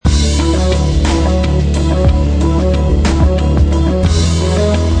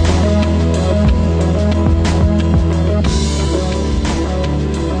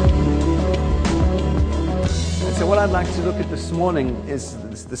morning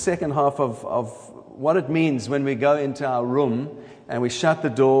is the second half of what it means when we go into our room and we shut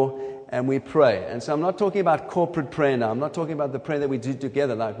the door and we pray. And so I'm not talking about corporate prayer now. I'm not talking about the prayer that we do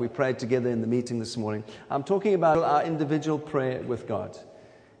together like we prayed together in the meeting this morning. I'm talking about our individual prayer with God.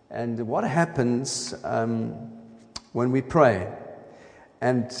 And what happens when we pray.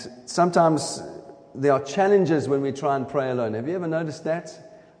 And sometimes there are challenges when we try and pray alone. Have you ever noticed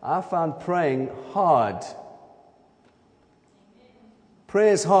that? I found praying hard.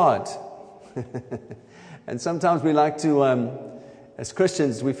 Prayer is hard. And sometimes we like to, as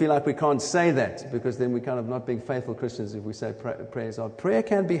Christians, we feel like we can't say that because then we're kind of not being faithful Christians if we say prayer is hard. Prayer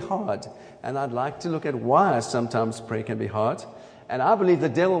can be hard. And I'd like to look at why sometimes prayer can be hard. And I believe the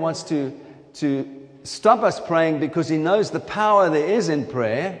devil wants to stop us praying because he knows the power there is in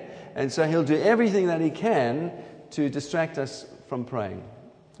prayer. And so he'll do everything that he can to distract us from praying.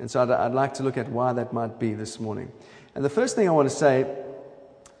 And so I'd like to look at why that might be this morning. And the first thing I want to say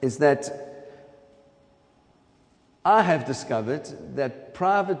is that I have discovered that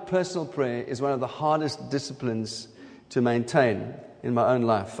private personal prayer is one of the hardest disciplines to maintain in my own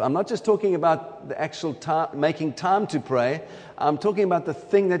life. I'm not just talking about the actual time, making time to pray. I'm talking about the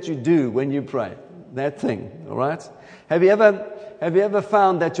thing that you do when you pray. That thing, all right? Have you ever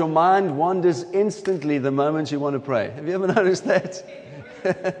found that your mind wanders instantly the moment you want to pray? Have you ever noticed that?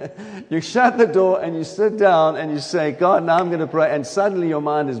 You shut the door and you sit down and you say, God, now I'm going to pray. And suddenly your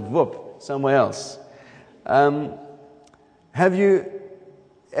mind is whoop, somewhere else. Have you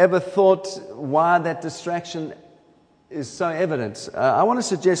ever thought why that distraction is so evident? I want to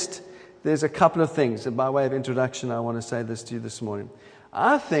suggest there's a couple of things. And by way of introduction, I want to say this to you this morning.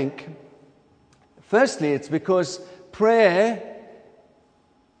 I think, firstly, it's because prayer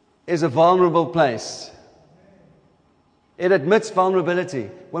is a vulnerable place. It admits vulnerability.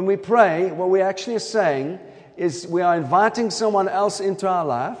 When we pray, what we actually are saying is we are inviting someone else into our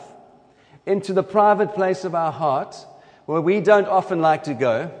life, into the private place of our heart, where we don't often like to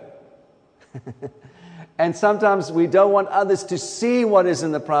go. And sometimes we don't want others to see what is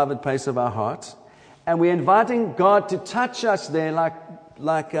in the private place of our heart. And we're inviting God to touch us there,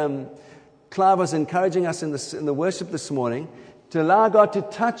 like Clive was encouraging us in the worship this morning, to allow God to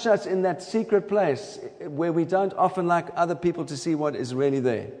touch us in that secret place where we don't often like other people to see what is really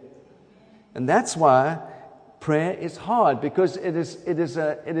there. And that's why prayer is hard, because it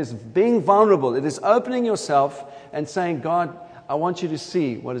is being vulnerable. It is opening yourself and saying, God, I want you to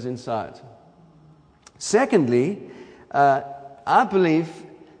see what is inside. Secondly, I believe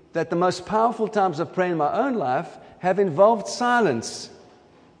that the most powerful times of prayer in my own life have involved silence.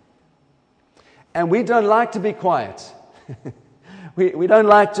 And we don't like to be quiet. We don't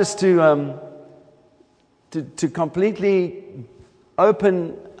like just to completely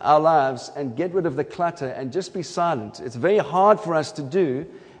open our lives and get rid of the clutter and just be silent. It's very hard for us to do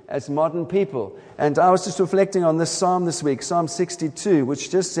as modern people. And I was just reflecting on this psalm this week, Psalm 62,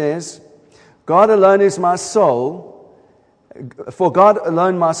 which just says, God alone is my soul, for God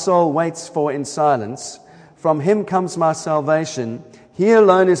alone my soul waits for in silence. From him comes my salvation. He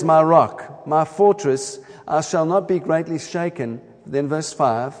alone is my rock, my fortress. I shall not be greatly shaken. Then verse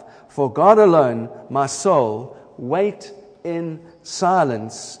 5, for God alone, my soul, wait in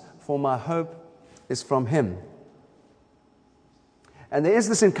silence, for my hope is from him. And there is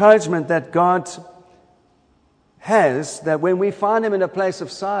this encouragement that God has, that when we find him in a place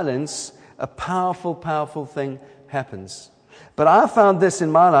of silence, a powerful, powerful thing happens. But I found this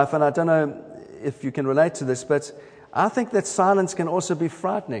in my life, and I don't know if you can relate to this, but I think that silence can also be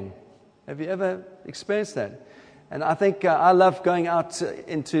frightening. Have you ever experienced that? And I think I love going out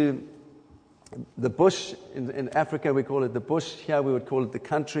into the bush. In Africa, we call it the bush. Here, we would call it the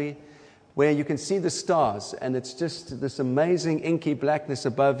country, where you can see the stars. And it's just this amazing inky blackness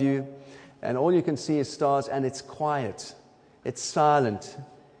above you. And all you can see is stars, and it's quiet. It's silent.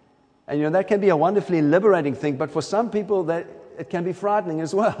 And, that can be a wonderfully liberating thing. But for some people, that it can be frightening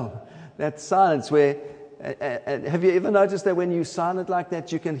as well. That silence where... have you ever noticed that when you're silent like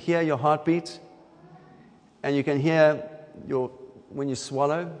that, you can hear your heartbeat? And you can hear when you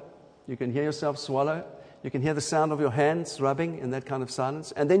swallow, you can hear yourself swallow. You can hear the sound of your hands rubbing in that kind of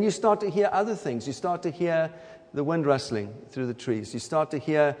silence. And then you start to hear other things. You start to hear the wind rustling through the trees. You start to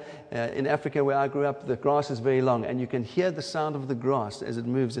hear, in Africa where I grew up, the grass is very long. And you can hear the sound of the grass as it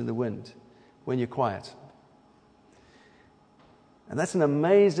moves in the wind when you're quiet. And that's an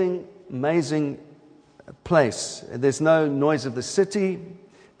amazing, amazing place. There's no noise of the city.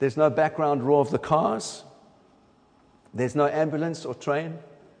 There's no background roar of the cars. There's no ambulance or train.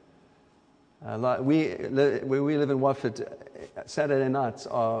 Where we live in Watford, Saturday nights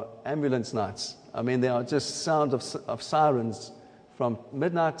are ambulance nights. I mean, there are just sounds of sirens from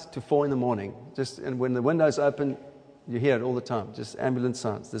midnight to 4 in the morning. And when the windows open, you hear it all the time, just ambulance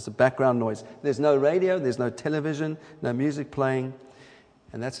sounds. There's a background noise. There's no radio, there's no television, no music playing.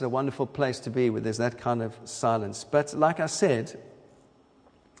 And that's a wonderful place to be where there's that kind of silence. But like I said,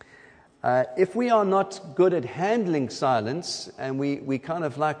 if we are not good at handling silence and we kind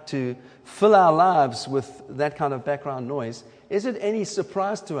of like to fill our lives with that kind of background noise, is it any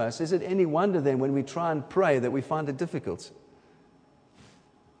surprise to us? Is it any wonder then when we try and pray that we find it difficult?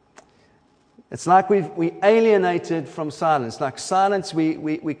 It's like we alienated from silence. Like silence, we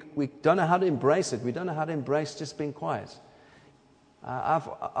don't know how to embrace it. We don't know how to embrace just being quiet. I've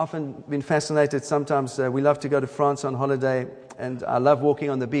often been fascinated. Sometimes we love to go to France on holiday, and I love walking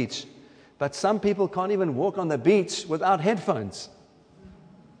on the beach. But some people can't even walk on the beach without headphones.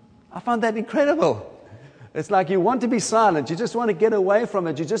 I find that incredible. It's like you want to be silent. You just want to get away from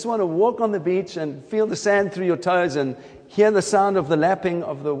it. You just want to walk on the beach and feel the sand through your toes and hear the sound of the lapping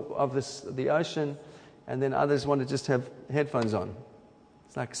of the ocean. And then others want to just have headphones on.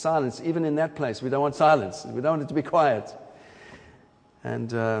 It's like silence. Even in that place, we don't want silence. We don't want it to be quiet.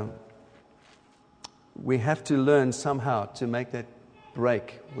 And we have to learn somehow to make that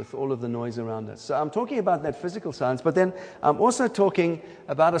break with all of the noise around us. So I'm talking about that physical silence, but then I'm also talking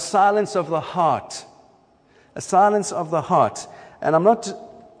about a silence of the heart. A silence of the heart. And I'm not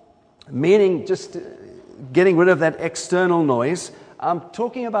meaning just getting rid of that external noise. I'm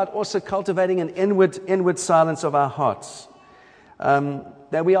talking about also cultivating an inward silence of our hearts.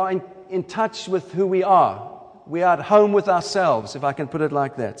 That we are in touch with who we are. We are at home with ourselves, if I can put it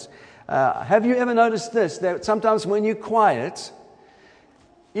like that. Have you ever noticed this? That sometimes when you're quiet,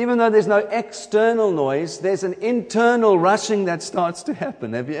 even though there's no external noise, there's an internal rushing that starts to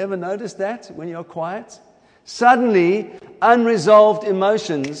happen. Have you ever noticed that when you're quiet? Suddenly, unresolved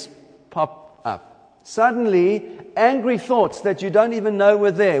emotions pop up. Suddenly, angry thoughts that you don't even know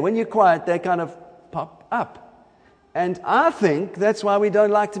were there. When you're quiet, they kind of pop up. And I think that's why we don't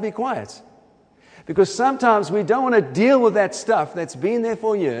like to be quiet. Because sometimes we don't want to deal with that stuff that's been there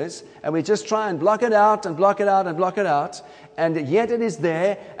for years, and we just try and block it out and block it out and block it out, and yet it is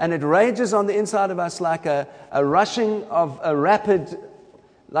there, and it rages on the inside of us like a rushing of a rapid,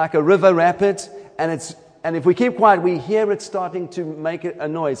 like a river rapid, and if we keep quiet, we hear it starting to make a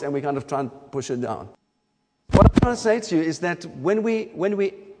noise, and we kind of try and push it down. What I'm trying to say to you is that when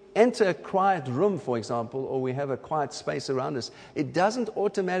we enter a quiet room, for example, or we have a quiet space around us, it doesn't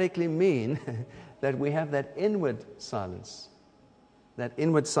automatically mean that we have that inward silence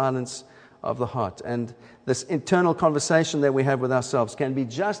of the heart. And this internal conversation that we have with ourselves can be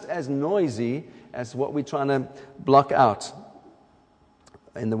just as noisy as what we're trying to block out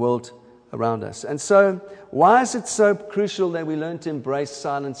in the world around us. And so, why is it so crucial that we learn to embrace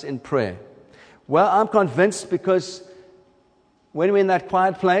silence in prayer? Well, I'm convinced because when we're in that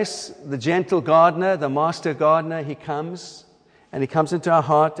quiet place, the gentle gardener, the master gardener, he comes into our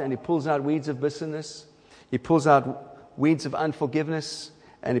heart and he pulls out weeds of bitterness, he pulls out weeds of unforgiveness,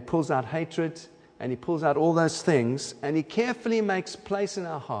 and he pulls out hatred, and he pulls out all those things, and he carefully makes place in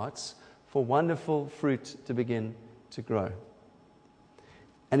our hearts for wonderful fruit to begin to grow.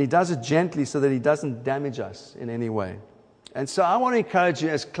 And he does it gently so that he doesn't damage us in any way. And so I want to encourage you,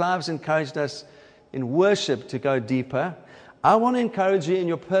 as Clive's encouraged us in worship to go deeper, I want to encourage you in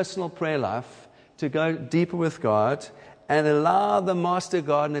your personal prayer life to go deeper with God and allow the master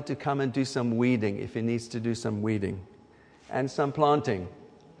gardener to come and do some weeding if he needs to do some weeding, and some planting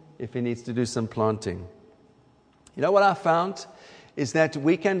if he needs to do some planting. You know what I found is that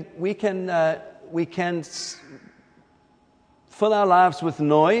we can fill our lives with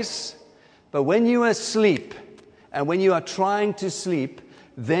noise, but when you are asleep and when you are trying to sleep,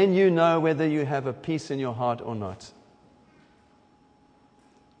 then you know whether you have a peace in your heart or not.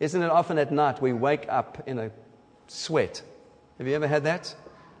 Isn't it often at night we wake up in a sweat? Have you ever had that?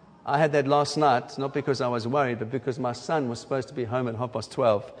 I had that last night, not because I was worried, but because my son was supposed to be home at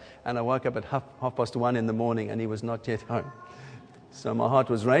 12:30, and I woke up at 1:30 in the morning, and he was not yet home. So my heart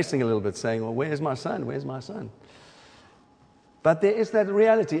was racing a little bit, saying, well, where's my son? Where's my son? But there is that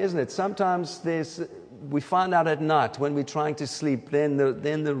reality, isn't it? Sometimes we find out at night when we're trying to sleep, then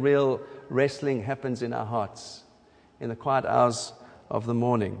the real wrestling happens in our hearts, in the quiet hours of the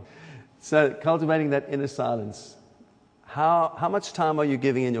morning. So cultivating that inner silence. How much time are you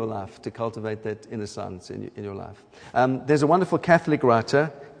giving in your life to cultivate that inner silence in your life? There's a wonderful Catholic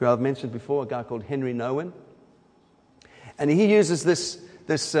writer who I've mentioned before, a guy called Henry Nouwen. And he uses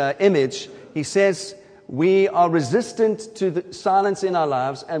this image. He says, we are resistant to the silence in our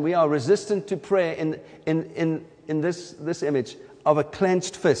lives, and we are resistant to prayer in this image of a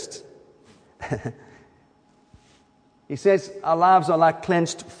clenched fist. He says our lives are like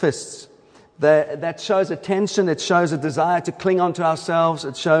clenched fists. That shows a tension, it shows a desire to cling on to ourselves,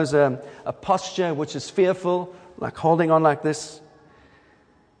 it shows a posture which is fearful, like holding on like this.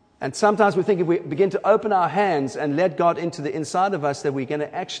 And sometimes we think if we begin to open our hands and let God into the inside of us, that we're going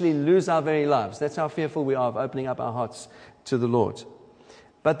to actually lose our very lives. That's how fearful we are of opening up our hearts to the Lord.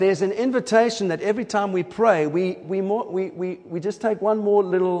 But there's an invitation that every time we pray, we just take one more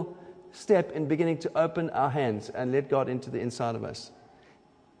little step in beginning to open our hands and let God into the inside of us.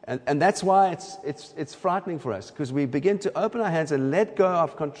 And that's why it's frightening for us, because we begin to open our hands and let go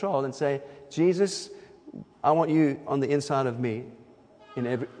of control and say, Jesus, I want you on the inside of me,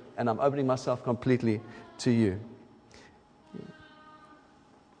 and I'm opening myself completely to you.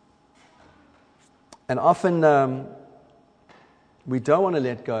 And often we don't want to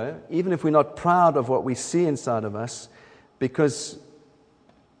let go, even if we're not proud of what we see inside of us, because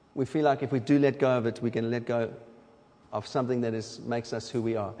we feel like if we do let go of it, we're going to let go of something that makes us who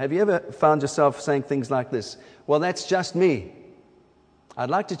we are. Have you ever found yourself saying things like this? Well, that's just me. I'd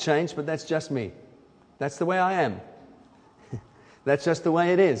like to change, but that's just me. That's the way I am. That's just the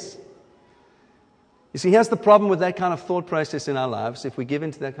way it is. You see, here's the problem with that kind of thought process in our lives. If we give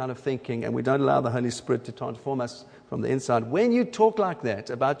into that kind of thinking and we don't allow the Holy Spirit to transform us from the inside, when you talk like that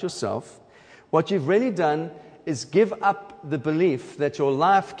about yourself, what you've really done is give up the belief that your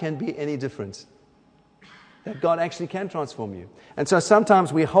life can be any different, that God actually can transform you. And so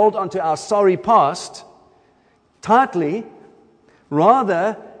sometimes we hold on to our sorry past tightly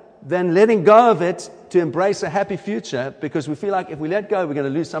rather than letting go of it to embrace a happy future, because we feel like if we let go, we're going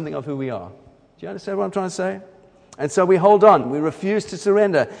to lose something of who we are. Do you understand what I'm trying to say? And so we hold on. We refuse to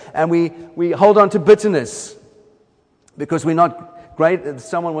surrender. And we hold on to bitterness because we're not great.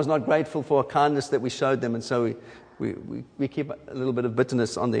 Someone was not grateful for a kindness that we showed them, and so we keep a little bit of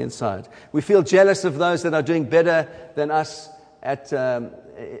bitterness on the inside. We feel jealous of those that are doing better than us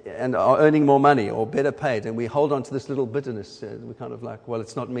and are earning more money or better paid, and we hold on to this little bitterness. We're kind of like, well,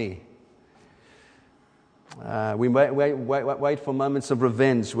 it's not me. We wait for moments of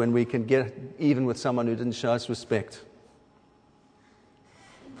revenge when we can get even with someone who didn't show us respect.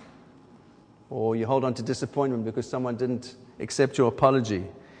 Or you hold on to disappointment because someone didn't accept your apology.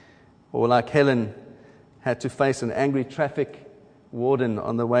 Or like Helen had to face an angry traffic warden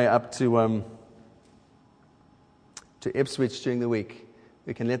on the way up to Ipswich during the week.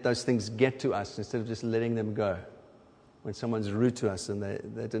 We can let those things get to us instead of just letting them go when someone's rude to us and they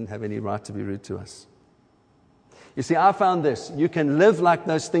didn't have any right to be rude to us. You see, I found this. You can live like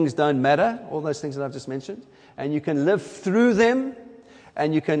those things don't matter, all those things that I've just mentioned, and you can live through them,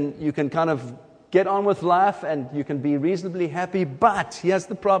 and you can kind of get on with life, and you can be reasonably happy. But here's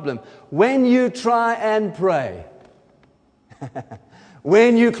the problem. When you try and pray,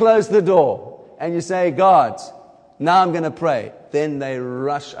 when you close the door and you say, God, now I'm going to pray, then they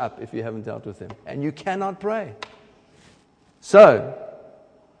rush up if you haven't dealt with them, and you cannot pray. So,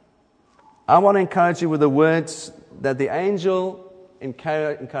 I want to encourage you with the words that the angel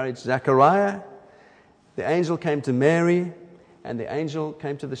encouraged Zechariah, the angel came to Mary, and the angel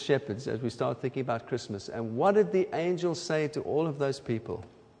came to the shepherds as we start thinking about Christmas. And what did the angel say to all of those people?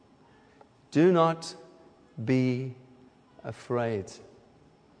 Do not be afraid.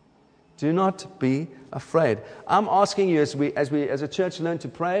 Do not be afraid. I'm asking you, as we as a church learn to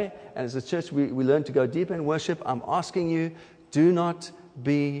pray, and as a church we learn to go deeper in worship, I'm asking you, do not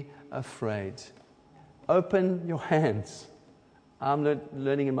be afraid. Open your hands. I'm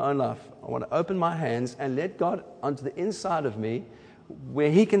learning in my own life. I want to open my hands and let God onto the inside of me where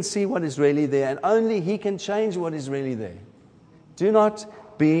He can see what is really there, and only He can change what is really there. Do not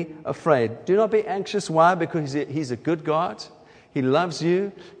be afraid. Do not be anxious. Why? Because He's a good God. He loves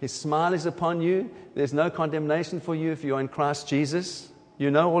you. His smile is upon you. There's no condemnation for you if you're in Christ Jesus.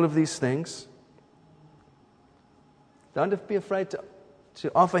 You know all of these things. Don't be afraid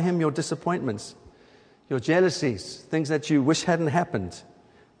to offer Him your disappointments, your jealousies, things that you wish hadn't happened.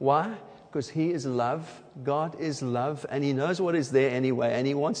 Why? Because He is love. God is love, and He knows what is there anyway. And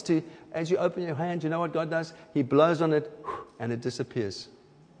He wants to, as you open your hand, you know what God does? He blows on it, and it disappears.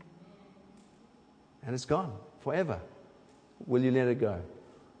 And it's gone forever. Will you let it go?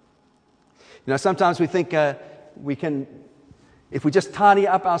 You know, sometimes we think we can, if we just tidy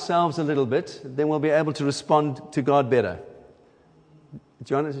up ourselves a little bit, then we'll be able to respond to God better.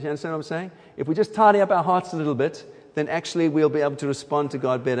 Do you understand what I'm saying? If we just tidy up our hearts a little bit, then actually we'll be able to respond to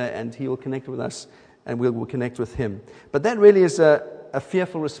God better, and He will connect with us, and we will connect with Him. But that really is a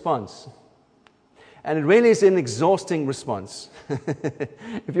fearful response. And it really is an exhausting response.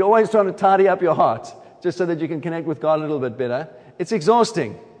 If you're always trying to tidy up your heart, just so that you can connect with God a little bit better, it's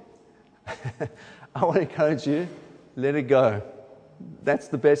exhausting. I want to encourage you, let it go. That's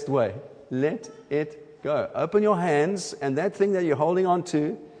the best way. Let it go. Open your hands, and that thing that you're holding on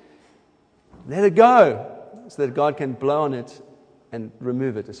to, let it go, so that God can blow on it and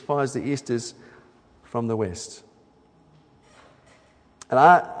remove it as far as the east is from the west. And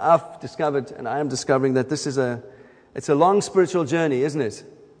I've discovered, and I am discovering, that it's a long spiritual journey, isn't it?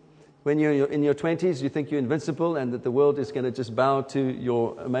 When you're in your 20s, you think you're invincible and that the world is going to just bow to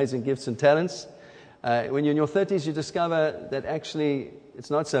your amazing gifts and talents. When you're in your 30s, you discover that actually it's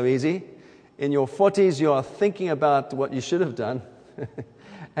not so easy. In your 40s, you are thinking about what you should have done.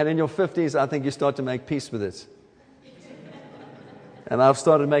 And in your 50s, I think you start to make peace with it. And I've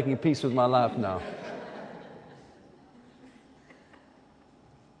started making peace with my life now.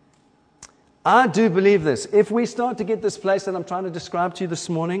 I do believe this. If we start to get this place that I'm trying to describe to you this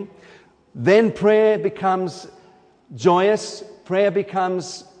morning, then prayer becomes joyous. Prayer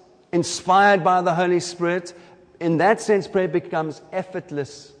becomes inspired by the Holy Spirit. In that sense, prayer becomes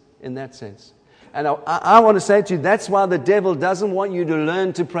effortless in that sense. And I want to say to you, that's why the devil doesn't want you to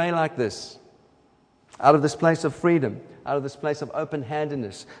learn to pray like this. Out of this place of freedom. Out of this place of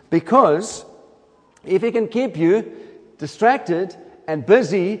open-handedness. Because if he can keep you distracted and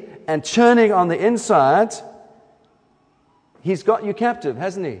busy and churning on the inside, he's got you captive,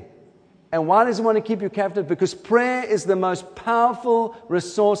 hasn't he? And why does he want to keep you captive? Because prayer is the most powerful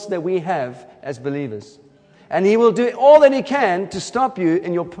resource that we have as believers. And he will do all that he can to stop you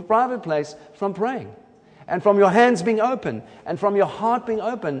in your private place from praying. And from your hands being open. And from your heart being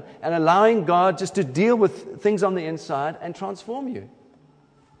open. And allowing God just to deal with things on the inside and transform you.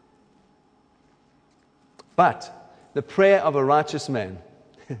 But the prayer of a righteous man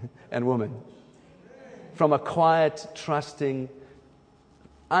and woman, from a quiet, trusting,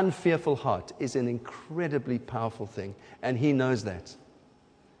 unfearful heart, is an incredibly powerful thing. And he knows that.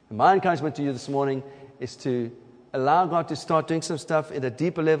 And my encouragement to you this morning is to allow God to start doing some stuff at a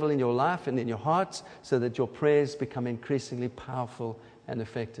deeper level in your life and in your heart, so that your prayers become increasingly powerful and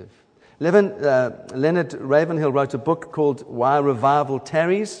effective. Leonard Ravenhill wrote a book called Why Revival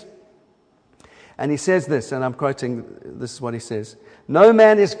Tarries. And he says this, and I'm quoting, this is what he says: "No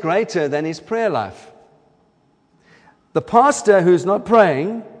man is greater than his prayer life. The pastor who's not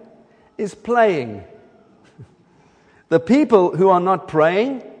praying is playing. The people who are not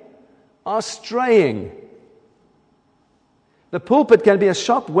praying are straying. The pulpit can be a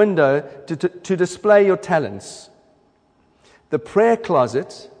shop window to display your talents. The prayer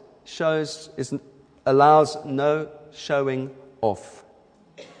closet allows no showing off.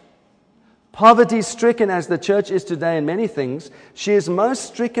 Poverty-stricken as the church is today in many things, she is most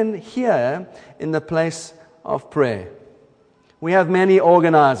stricken here in the place of prayer. We have many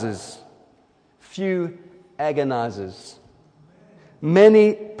organizers, few agonizers.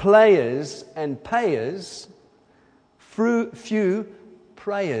 Many players and payers, few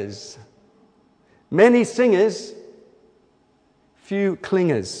prayers. Many singers, few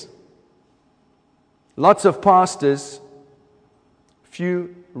clingers. Lots of pastors,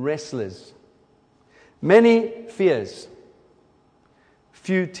 few wrestlers. Many fears,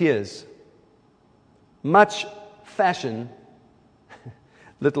 few tears. Much fashion,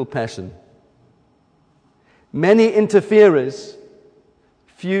 little passion. Many interferers,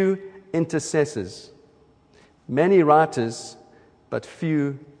 few intercessors. Many writers, but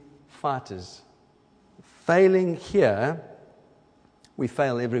few fighters. Failing here, we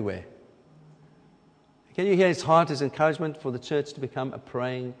fail everywhere." Can you hear his heart, his encouragement for the church to become a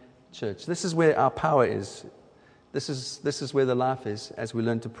praying church? This is where our power is. This is where the life is as we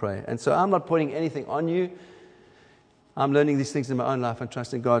learn to pray. And so I'm not putting anything on you. I'm learning these things in my own life and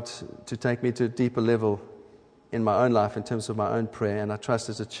trusting God to take me to a deeper level in my own life in terms of my own prayer. And I trust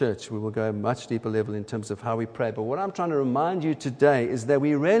as a church we will go a much deeper level in terms of how we pray. But what I'm trying to remind you today is that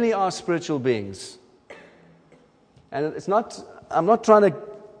we really are spiritual beings. And it's not, I'm not trying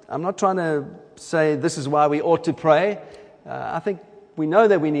to say this is why we ought to pray. I think we know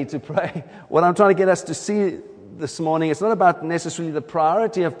that we need to pray. What I'm trying to get us to see this morning, it's not about necessarily the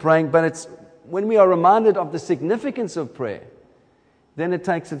priority of praying, but it's when we are reminded of the significance of prayer, then it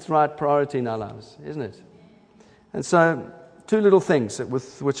takes its right priority in our lives, isn't it? And so, two little things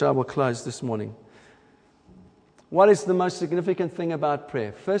with which I will close this morning. What is the most significant thing about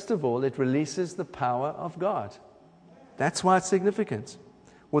prayer? First of all, it releases the power of God. That's why it's significant.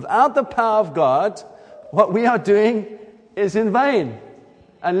 Without the power of God, what we are doing is in vain.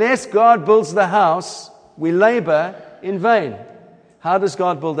 Unless God builds the house, we labor in vain. How does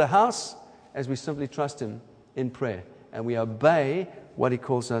God build a house? As we simply trust Him in prayer. And we obey what He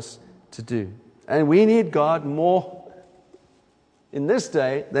calls us to do. And we need God more in this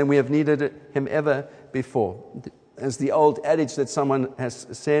day than we have needed him ever before. As the old adage that someone has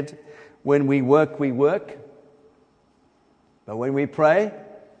said, when we work, but when we pray,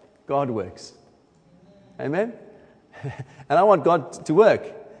 God works. Amen? And I want God to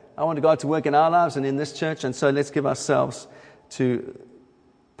work. I want God to work in our lives and in this church, and so let's give ourselves to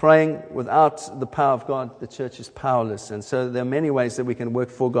praying. Without the power of God, the church is powerless. And so there are many ways that we can work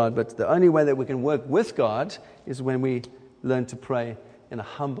for God, but the only way that we can work with God is when we learn to pray in a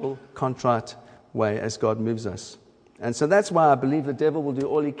humble, contrite way as God moves us. And so that's why I believe the devil will do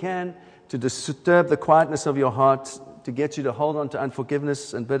all he can to disturb the quietness of your heart, to get you to hold on to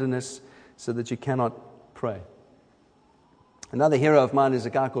unforgiveness and bitterness so that you cannot pray. Another hero of mine is a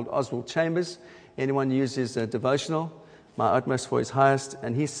guy called Oswald Chambers. Anyone use his devotional, My Utmost for His Highest?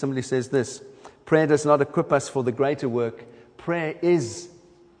 And he simply says this: prayer does not equip us for the greater work. Prayer is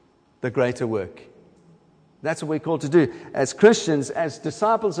the greater work. That's what we're called to do. As Christians, as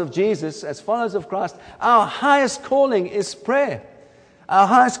disciples of Jesus, as followers of Christ, our highest calling is prayer. Our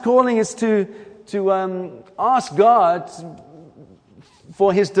highest calling is to ask God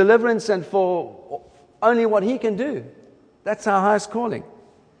for His deliverance and for only what He can do. That's our highest calling.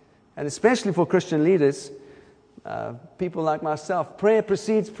 And especially for Christian leaders, people like myself, prayer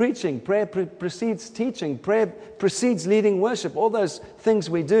precedes preaching, prayer precedes teaching, prayer precedes leading worship, all those things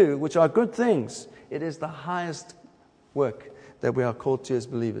we do, which are good things. It is the highest work that we are called to as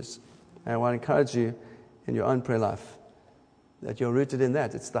believers. And I want to encourage you in your own prayer life that you're rooted in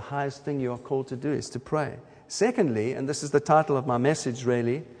that. It's the highest thing you are called to do, is to pray. Secondly, and this is the title of my message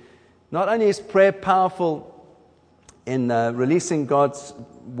really, not only is prayer powerful in releasing God's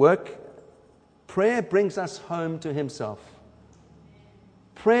work, prayer brings us home to Himself.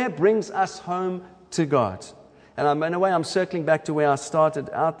 Prayer brings us home to God. And in a way, I'm circling back to where I started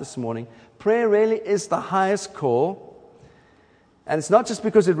out this morning. Prayer really is the highest call. And it's not just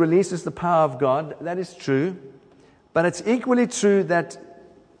because it releases the power of God. That is true. But it's equally true that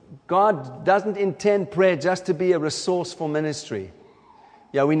God doesn't intend prayer just to be a resource for ministry.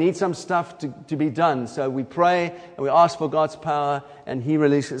 Yeah, we need some stuff to be done. So we pray and we ask for God's power and He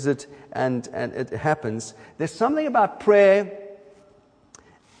releases it and it happens. There's something about prayer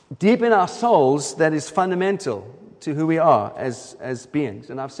deep in our souls that is fundamental to who we are as beings.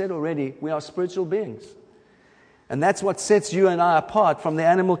 And I've said already, we are spiritual beings. And that's what sets you and I apart from the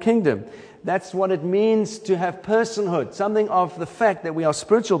animal kingdom. That's what it means to have personhood, something of the fact that we are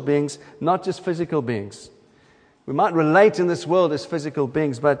spiritual beings, not just physical beings. We might relate in this world as physical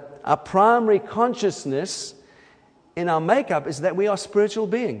beings, but our primary consciousness in our makeup is that we are spiritual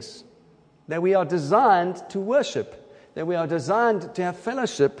beings, that we are designed to worship, that we are designed to have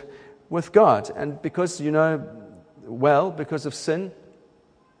fellowship with God. And because, because of sin,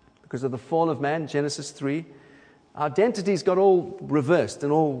 because of the fall of man, Genesis 3, our identities got all reversed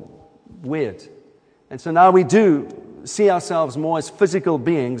and all weird. And so now we do see ourselves more as physical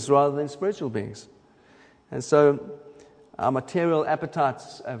beings rather than spiritual beings. And so our material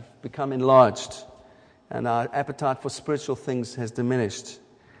appetites have become enlarged, and our appetite for spiritual things has diminished.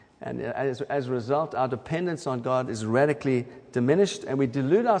 And as a result, our dependence on God is radically diminished, and we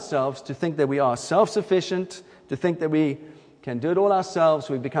delude ourselves to think that we are self-sufficient, to think that we can do it all ourselves.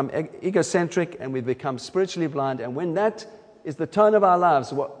 We become egocentric, and we become spiritually blind. And when that is the tone of our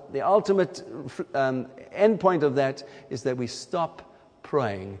lives, what the ultimate end point of that is that we stop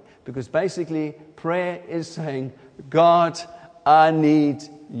praying. Because basically, prayer is saying, God, I need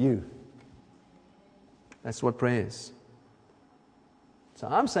you. That's what prayer is. So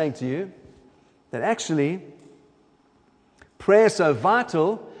I'm saying to you that actually, prayer is so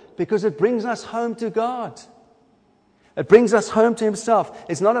vital because it brings us home to God. It brings us home to Himself.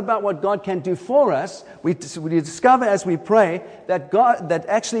 It's not about what God can do for us. We discover as we pray that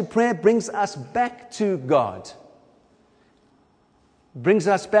actually prayer brings us back to God. Brings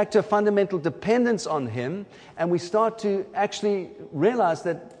us back to a fundamental dependence on Him, and we start to actually realize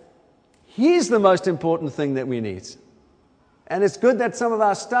that He's the most important thing that we need. And it's good that some of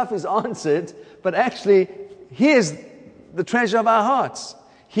our stuff is answered, but actually He is the treasure of our hearts.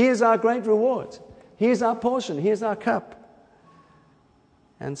 He is our great reward. He is our portion. He is our cup.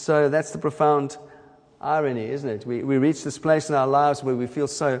 And so that's the profound irony, isn't it? We reach this place in our lives where we feel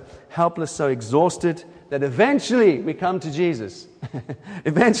so helpless, so exhausted, that eventually we come to Jesus.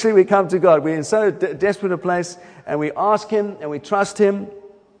 Eventually we come to God. We're in so desperate a place, and we ask Him and we trust Him.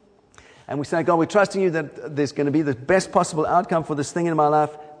 And we say, God, we're trusting You that there's going to be the best possible outcome for this thing in my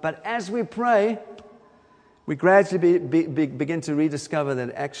life. But as we pray, we gradually begin to rediscover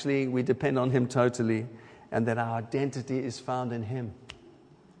that actually we depend on Him totally, and that our identity is found in Him.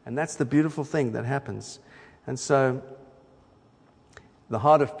 And that's the beautiful thing that happens. And so The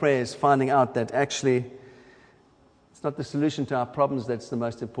heart of prayer is finding out that actually it's not the solution to our problems that's the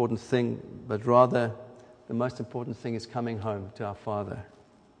most important thing, but rather the most important thing is coming home to our Father.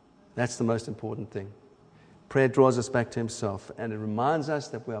 That's the most important thing. Prayer draws us back to Himself, and it reminds us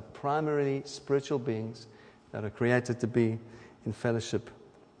that we are primarily spiritual beings that are created to be in fellowship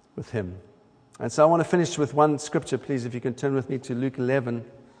with Him. And so I want to finish with one scripture, please, if you can turn with me to Luke 11,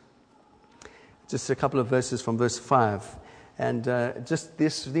 just a couple of verses from verse 5. And just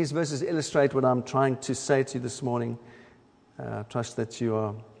these verses illustrate what I'm trying to say to you this morning. I trust that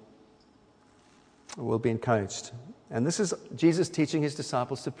you will be encouraged. And this is Jesus teaching His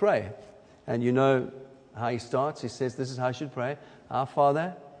disciples to pray. And you know how He starts. He says, this is how you should pray. Our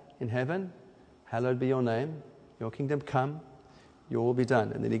Father in heaven, hallowed be your name. Your kingdom come, your will be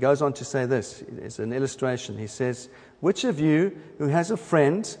done. And then He goes on to say this. It's an illustration. He says, which of you who has a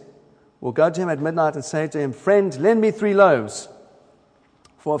friend will go to him at midnight and say to him, friend, lend me 3 loaves.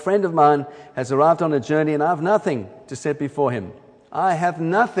 For a friend of mine has arrived on a journey and I have nothing to set before him. I have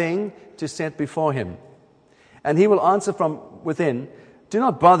nothing to set before him. And he will answer from within, do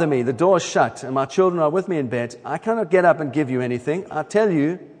not bother me, the door is shut, and my children are with me in bed. I cannot get up and give you anything. I tell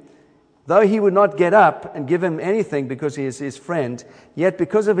you, though he would not get up and give him anything because he is his friend, yet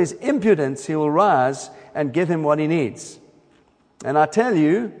because of his impudence he will rise and give him what he needs. And I tell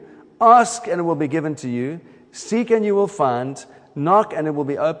you, ask and it will be given to you, seek and you will find, knock and it will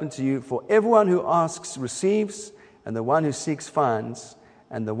be opened to you. For everyone who asks receives, and the one who seeks finds,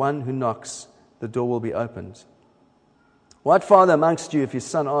 and the one who knocks, the door will be opened. What father amongst you, if his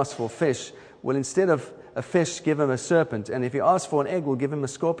son asks for fish, will instead of a fish give him a serpent? And if he asks for an egg, will give him a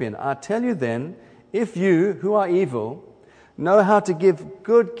scorpion? I tell you then, if you, who are evil, know how to give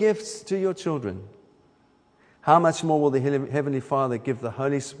good gifts to your children, how much more will the Heavenly Father give the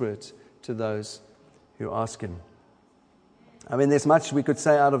Holy Spirit to those who ask Him? I mean, there's much we could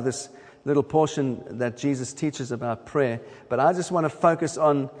say out of this little portion that Jesus teaches about prayer, but I just want to focus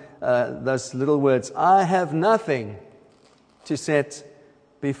on those little words. I have nothing to set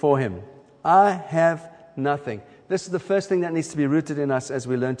before Him. I have nothing. This is the first thing that needs to be rooted in us as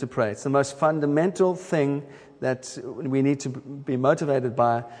we learn to pray. It's the most fundamental thing that we need to be motivated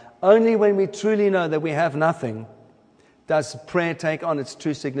by. Only when we truly know that we have nothing does prayer take on its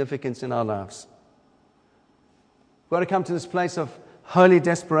true significance in our lives. We've got to come to this place of holy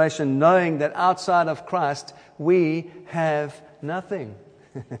desperation, knowing that outside of Christ, we have nothing.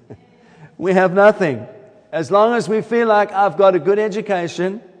 We have nothing. As long as we feel like I've got a good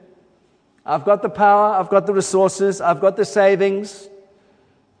education, I've got the power, I've got the resources, I've got the savings,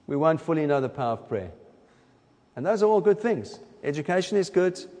 we won't fully know the power of prayer. And those are all good things. Education is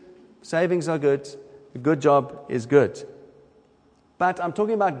good. Savings are good. A good job is good. But I'm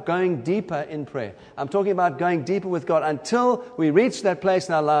talking about going deeper in prayer. I'm talking about going deeper with God until we reach that place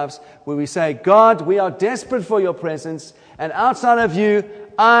in our lives where we say, God, we are desperate for your presence, and outside of you,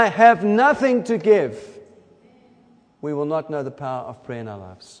 I have nothing to give. We will not know the power of prayer in our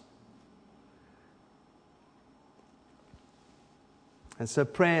lives. And so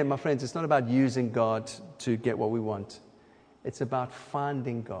prayer, my friends, it's not about using God to get what we want. It's about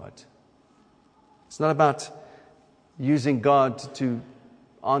finding God. It's not about using God to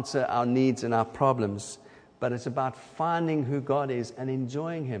answer our needs and our problems, but it's about finding who God is and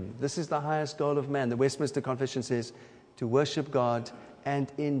enjoying Him. This is the highest goal of man. The Westminster Confession says to worship God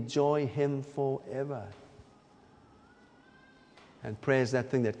and enjoy Him forever. And prayer is that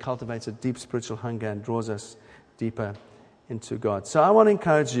thing that cultivates a deep spiritual hunger and draws us deeper into God. So I want to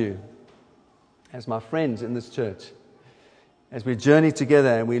encourage you, as my friends in this church, as we journey together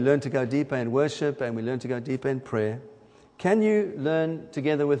and we learn to go deeper in worship and we learn to go deeper in prayer, can you learn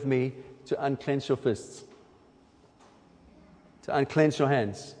together with me to unclench your fists? To unclench your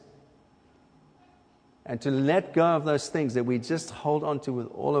hands? And to let go of those things that we just hold on to with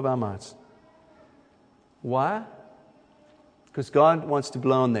all of our might. Why? Because God wants to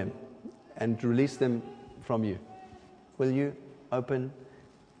blow on them and release them from you. Will you open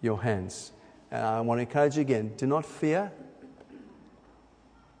your hands? And I want to encourage you again, do not fear.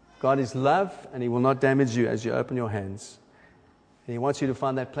 God is love, and He will not damage you as you open your hands. And He wants you to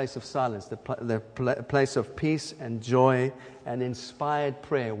find that place of silence, the place of peace and joy and inspired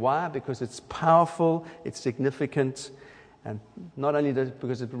prayer. Why? Because it's powerful, it's significant, and not only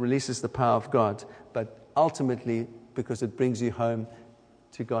because it releases the power of God, but ultimately because it brings you home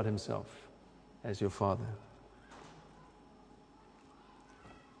to God Himself as your Father.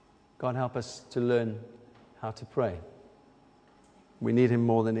 God, help us to learn how to pray. We need Him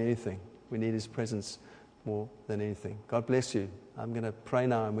more than anything. We need His presence more than anything. God bless you. I'm going to pray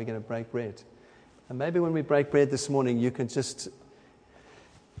now and we're going to break bread. And maybe when we break bread this morning, you can just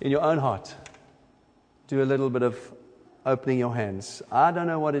in your own heart, do a little bit of opening your hands. I don't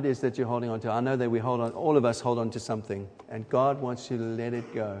know what it is that you're holding on to. I know that all of us hold on to something, and God wants you to let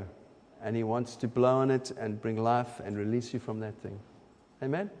it go. And He wants to blow on it and bring life and release you from that thing.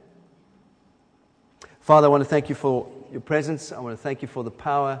 Amen? Father, I want to thank you for your presence. I want to thank you for the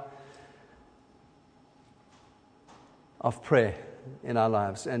power of prayer in our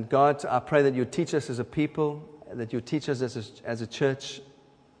lives. And God, I pray that you teach us as a people, that you teach us as a church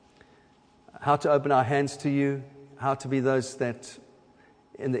how to open our hands to you, how to be those that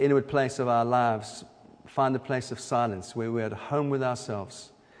in the inward place of our lives find a place of silence where we're at home with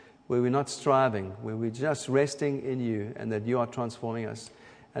ourselves, where we're not striving, where we're just resting in you and that you are transforming us.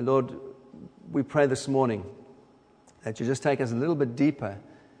 And Lord, we pray this morning that you just take us a little bit deeper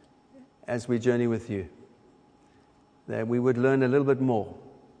as we journey with you, that we would learn a little bit more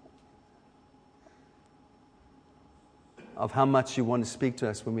of how much you want to speak to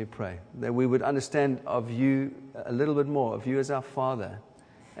us when we pray, that we would understand of you a little bit more, of you as our Father,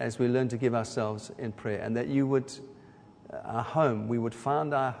 as we learn to give ourselves in prayer, and that you would, we would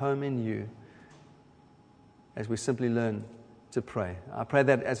find our home in you as we simply learn to pray. I pray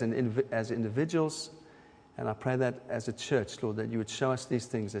that as individuals, and I pray that as a church, Lord, that you would show us these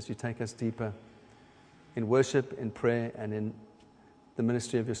things as you take us deeper in worship, in prayer, and in the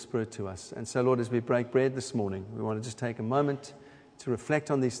ministry of your Spirit to us. And so, Lord, as we break bread this morning, we want to just take a moment to reflect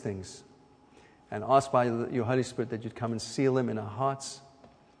on these things and ask by your Holy Spirit that you'd come and seal them in our hearts.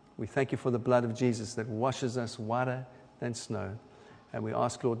 We thank you for the blood of Jesus that washes us whiter than snow. And we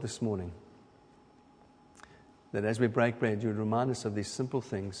ask, Lord, this morning that as we break bread, you would remind us of these simple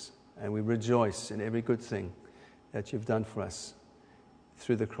things, and we rejoice in every good thing that you've done for us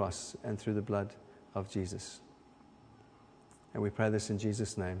through the cross and through the blood of Jesus. And we pray this in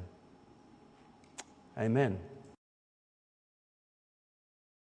Jesus' name. Amen.